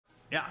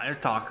Yeah, there's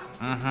talk.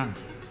 Coffee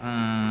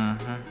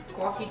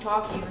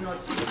talk, even though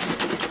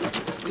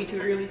it's way too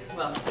early.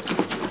 Well,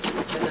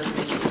 that doesn't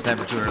make sense. It's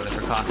never too early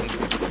for coffee.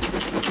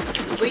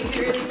 Way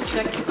too early for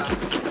second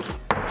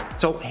coffee.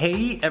 So,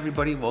 hey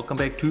everybody, welcome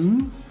back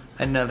to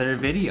another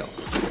video.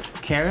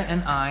 Kara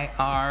and I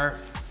are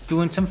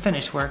doing some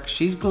finish work.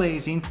 She's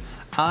glazing.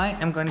 I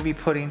am going to be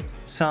putting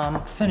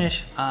some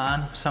finish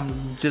on some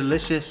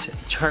delicious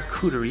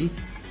charcuterie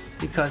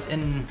because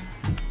in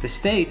the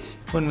States,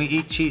 when we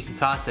eat cheese and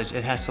sausage,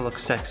 it has to look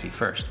sexy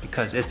first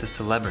because it's a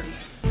celebrity.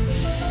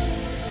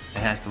 It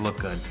has to look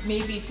good.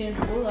 Maybe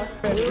Sandra.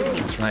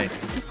 That's right.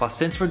 Well,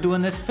 since we're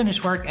doing this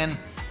finish work and,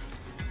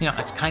 you know,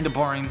 it's kind of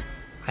boring,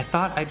 I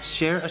thought I'd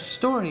share a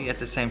story at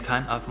the same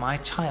time of my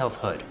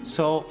childhood.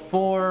 So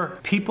for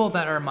people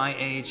that are my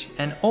age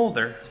and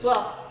older.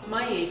 Well,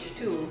 my age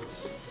too.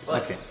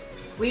 But okay.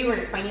 We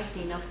weren't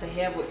fancy enough to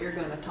have what you're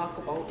going to talk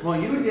about.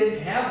 Well, you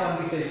didn't have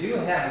one because you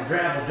have a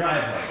gravel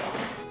driveway.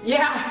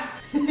 Yeah.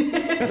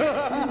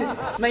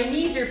 My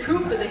knees are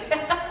proof of it.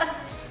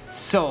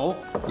 So,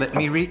 let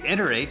me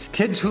reiterate,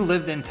 kids who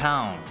lived in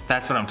town,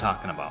 that's what I'm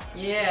talking about.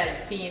 Yeah,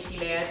 fancy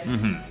lads.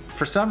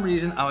 For some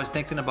reason, I was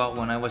thinking about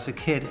when I was a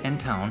kid in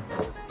town.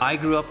 I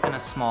grew up in a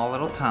small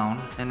little town,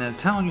 and in a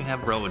town you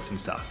have roads and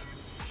stuff.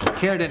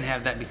 Kara didn't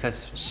have that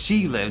because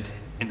she lived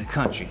in the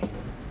country.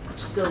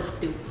 Still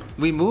do.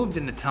 We moved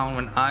into town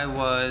when I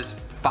was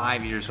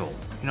 5 years old.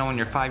 You know, when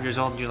you're 5 years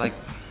old, you're like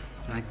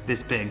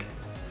this big.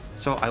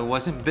 So I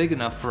wasn't big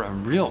enough for a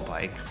real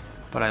bike,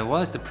 but I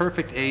was the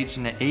perfect age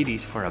in the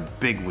 80s for a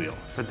big wheel.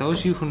 For those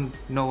of you who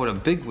know what a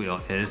big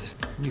wheel is,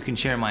 you can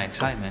share my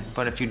excitement.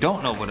 But if you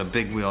don't know what a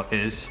big wheel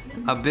is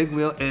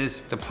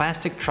the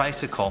plastic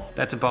tricycle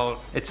that's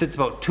it sits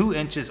about 2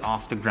 inches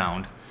off the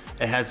ground.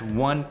 It has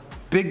one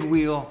big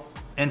wheel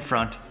in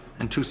front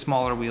and 2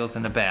 smaller wheels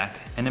in the back.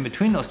 And in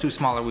between those 2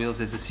 smaller wheels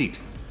is a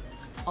seat.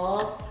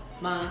 All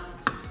my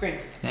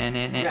friends.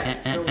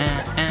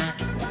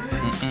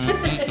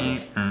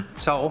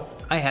 So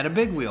I had a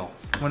big wheel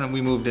when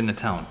we moved into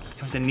town.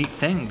 It was a neat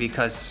thing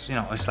because, you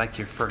know, it's like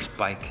your first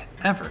bike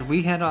ever.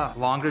 We had a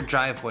longer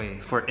driveway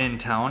for in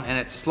town and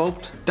it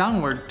sloped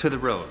downward to the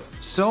road.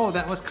 So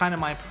that was kind of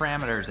my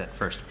parameters at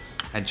first.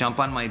 I'd jump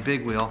on my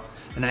big wheel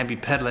and I'd be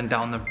pedaling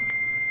down the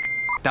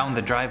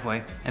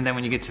driveway, and then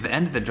when you get to the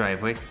end of the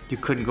driveway, you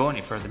couldn't go any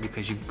further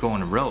because you go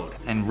on a road,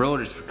 and road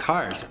is for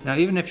cars. Now,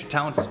 even if your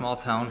town's a small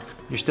town,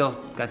 you're still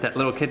got that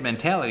little kid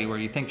mentality where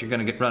you think you're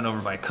gonna get run over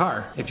by a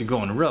car if you go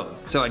on a road.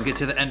 So I'd get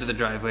to the end of the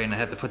driveway and I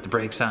have to put the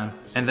brakes on,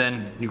 and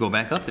then you go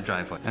back up the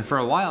driveway. And for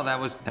a while, that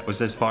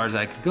was as far as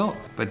I could go.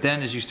 But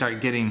then as you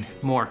start getting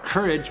more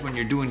courage when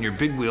you're doing your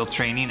big wheel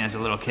training as a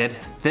little kid,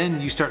 then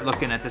you start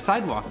looking at the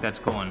sidewalk that's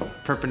going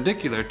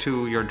perpendicular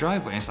to your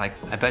driveway. And it's like,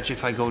 I bet you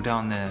if I go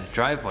down the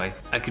driveway,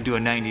 I could do a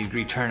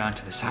 90-degree turn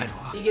onto the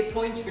sidewalk. You get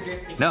points for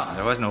drifting. No,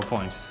 there was no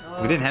points.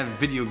 We didn't have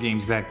video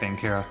games back then,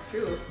 Kara.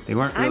 True. They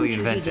weren't really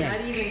invented.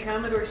 Not even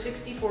Commodore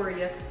 64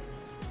 yet.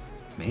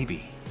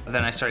 Maybe.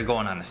 Then I started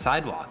going on the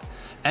sidewalk.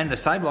 And the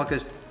sidewalk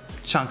is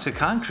chunks of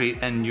concrete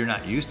and you're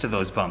not used to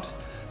those bumps.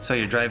 So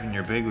you're driving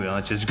your big wheel and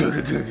it's just go.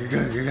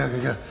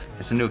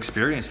 It's a new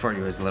experience for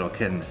you as a little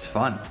kid and it's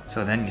fun.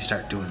 So then you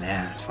start doing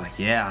that. It's like,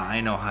 yeah, I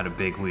know how to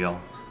big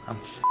wheel. I'm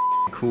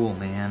cool,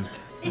 man.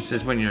 This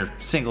is when you're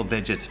single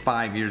digits,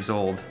 5 years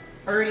old.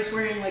 Already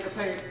swearing like a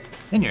pirate.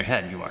 In your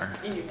head you are.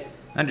 In your head.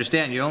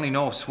 Understand, you only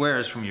know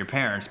swears from your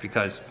parents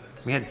because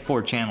we had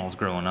 4 channels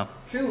growing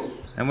up. True.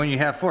 And when you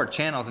have 4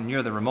 channels and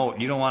you're the remote,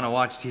 you don't want to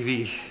watch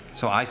TV.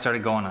 So I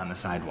started going on the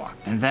sidewalk.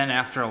 And then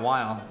after a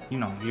while, you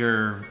know,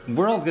 your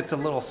world gets a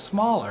little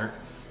smaller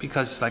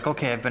because it's like,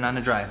 okay, I've been on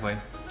the driveway,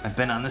 I've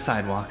been on the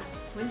sidewalk.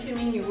 When do you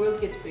mean your world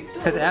gets big?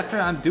 Because after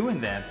I'm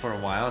doing that for a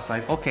while, it's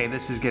like, okay,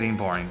 this is getting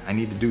boring. I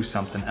need to do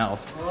something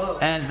else. Whoa.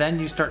 And then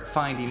you start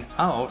finding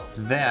out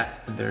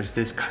that there's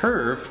this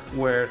curve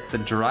where the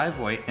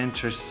driveway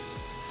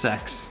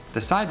intersects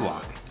the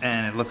sidewalk.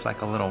 And it looks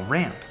like a little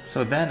ramp.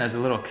 So then as a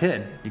little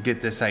kid, you get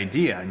this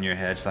idea in your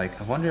head. It's like,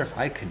 I wonder if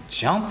I could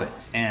jump it.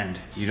 And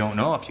you don't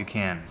know if you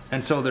can.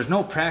 And so there's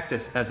no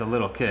practice as a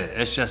little kid.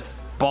 It's just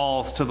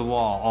balls to the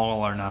wall,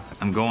 all or nothing.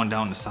 I'm going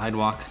down the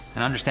sidewalk.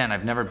 And understand,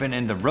 I've never been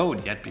in the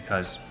road yet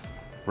because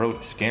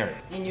road is scary.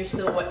 And you're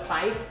still, what,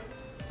 5?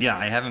 Yeah,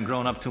 I haven't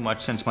grown up too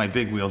much since my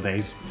big wheel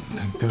days.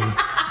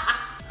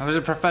 I was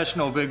a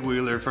professional big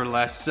wheeler for the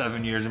last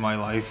 7 years of my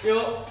life.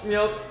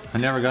 Yep. I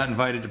never got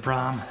invited to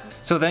prom.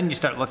 So then you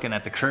start looking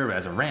at the curve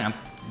as a ramp,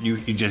 you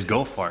just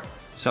go for it.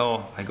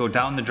 So I go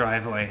down the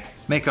driveway,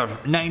 make a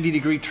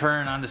 90-degree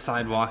turn on the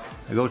sidewalk.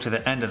 I go to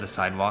the end of the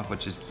sidewalk,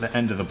 which is the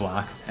end of the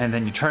block. And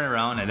then you turn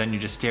around and then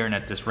you're just staring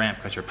at this ramp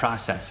because you're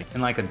processing.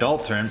 In like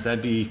adult terms,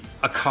 that'd be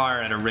a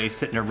car at a race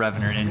sitting there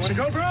revving her engine. Wanna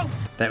go, bro?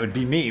 That would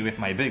be me with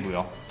my big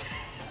wheel.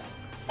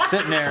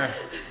 Sitting there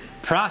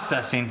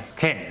processing,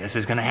 okay, this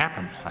is gonna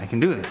happen. I can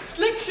do this.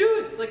 Slick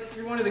shoes. like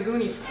you're one of the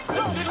Goonies.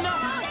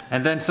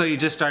 And then so you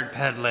just start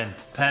pedaling,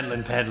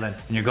 and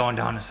you're going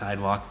down the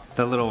sidewalk.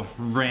 The little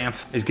ramp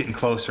is getting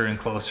closer and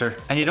closer.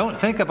 And you don't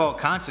think about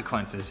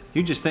consequences.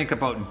 You just think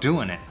about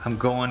doing it. I'm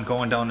going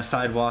down the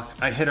sidewalk.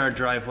 I hit our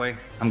driveway.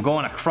 I'm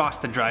going across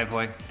the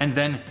driveway. And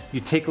then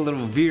you take a little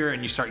veer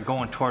and you start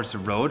going towards the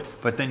road,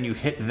 but then you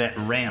hit that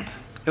ramp.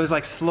 It was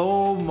like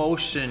slow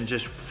motion,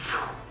 just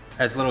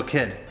as a little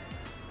kid.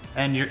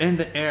 And you're in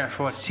the air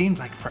for what seemed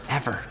like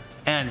forever.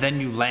 And then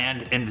you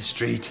land in the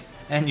street.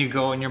 And you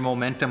go and your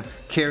momentum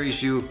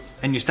carries you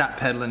and you stop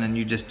pedaling and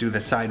you just do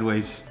the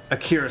sideways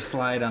Akira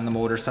slide on the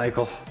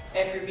motorcycle.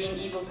 After being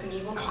Evel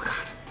Knievel. Oh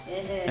God.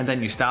 And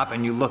then you stop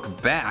and you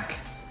look back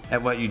at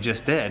what you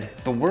just did.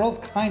 The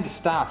world kind of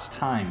stops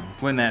time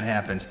when that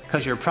happens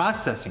because you're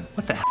processing.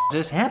 What the hell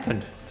just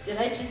happened? Did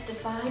I just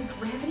defy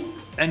gravity?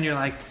 And you're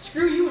like,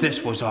 screw you.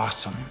 This was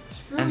awesome.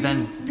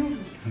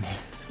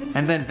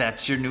 And then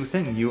that's your new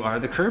thing. You are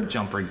the curb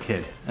jumper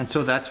kid. And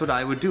so that's what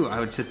I would do. I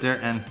would sit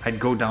there and I'd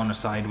go down the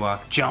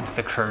sidewalk, jump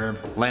the curb,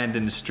 land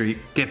in the street,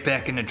 get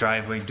back in the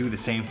driveway, do the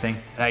same thing.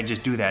 And I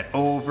just do that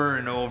over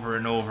and over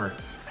and over.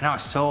 And I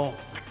was so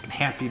freaking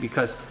happy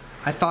because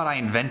I thought I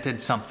invented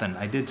something.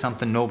 I did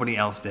something nobody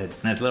else did.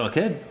 And as a little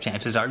kid,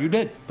 chances are you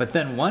did. But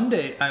then one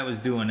day I was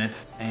doing it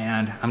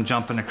and I'm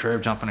jumping a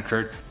curb,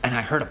 and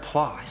I heard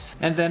applause.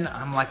 And then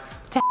I'm like,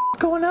 what the hell's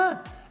going on?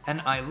 And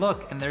I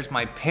look and there's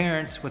my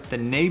parents with the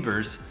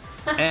neighbors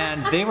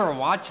and they were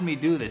watching me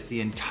do this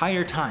the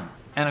entire time.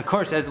 And of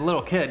course, as a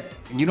little kid,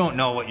 you don't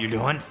know what you're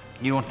doing.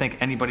 You don't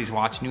think anybody's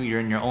watching you.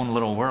 You're in your own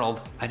little world.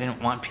 I didn't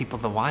want people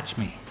to watch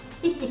me.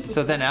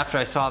 So then after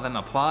I saw them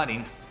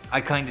applauding, I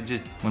kind of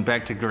just went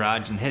back to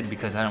garage and hid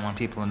because I don't want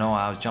people to know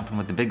I was jumping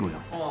with the big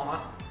wheel. Aww.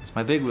 It's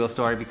my big wheel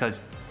story because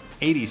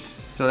 80s.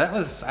 So that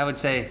was, I would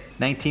say,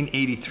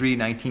 1983,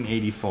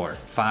 1984.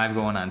 5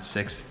 going on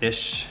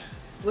 6-ish.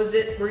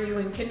 Were you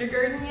in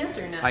kindergarten yet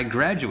or not? I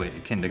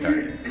graduated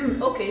kindergarten.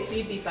 Okay, so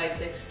you'd be 5,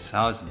 6. So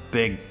I was a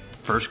big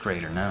first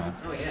grader now.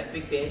 Oh yeah,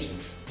 big baddie.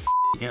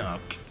 Yeah.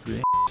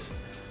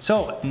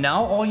 So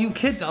now all you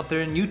kids out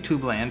there in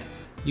YouTube land,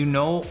 you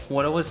know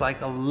what it was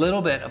like a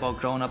little bit about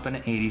growing up in the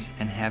 80s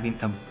and having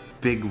a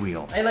big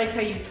wheel. I like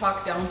how you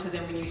talk down to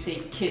them when you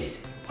say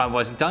kids. I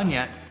wasn't done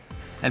yet.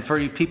 And for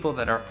you people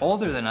that are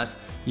older than us,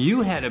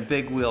 you had a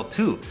big wheel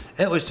too.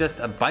 It was just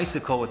a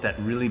bicycle with that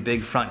really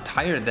big front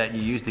tire that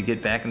you used to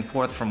get back and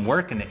forth from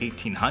work in the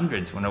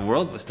 1800s when the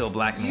world was still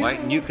black and white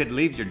and you could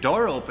leave your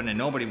door open and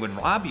nobody would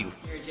rob you.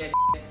 You're a jet.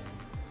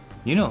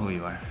 You know who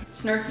you are.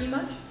 Snarky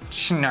much?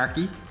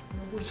 Snarky.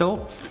 So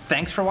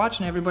thanks for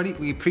watching, everybody.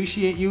 We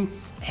appreciate you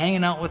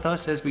hanging out with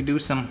us as we do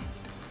some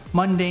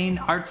mundane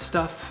art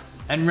stuff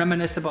and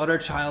reminisce about our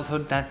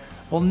childhood that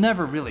will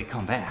never really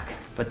come back.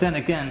 But then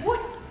again, what?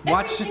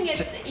 Everything at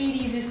the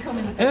 80s is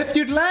coming back. If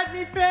you'd let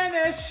me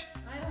finish,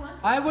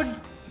 I would.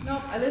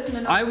 No, I listen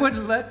enough. I would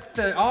let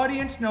the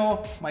audience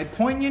know my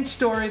poignant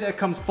story that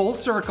comes full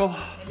circle.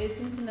 I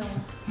listen to no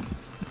one.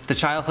 The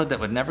childhood that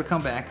would never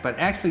come back, but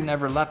actually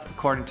never left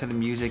according to the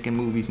music and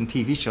movies and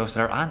TV shows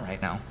that are on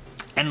right now.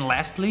 And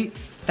lastly,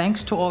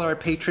 thanks to all our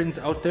patrons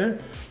out there.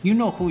 You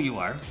know who you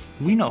are.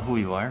 We know who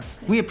you are.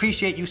 We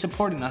appreciate you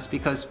supporting us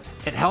because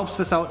it helps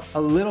us out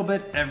a little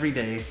bit every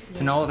day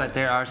to know that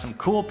there are some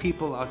cool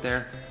people out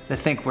there that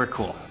think we're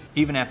cool,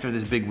 even after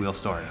this big wheel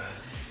story.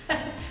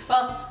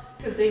 Well,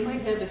 because they might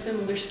have a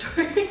similar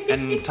story.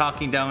 And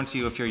talking down to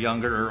you if you're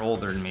younger or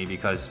older than me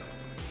because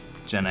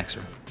Gen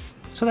Xer.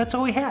 So that's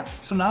all we have.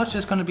 So now it's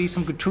just gonna be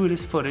some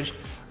gratuitous footage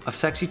of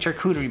sexy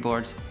charcuterie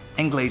boards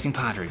and glazing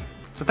pottery.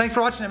 So thanks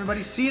for watching,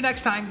 everybody. See you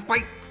next time.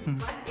 Bye.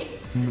 Bye.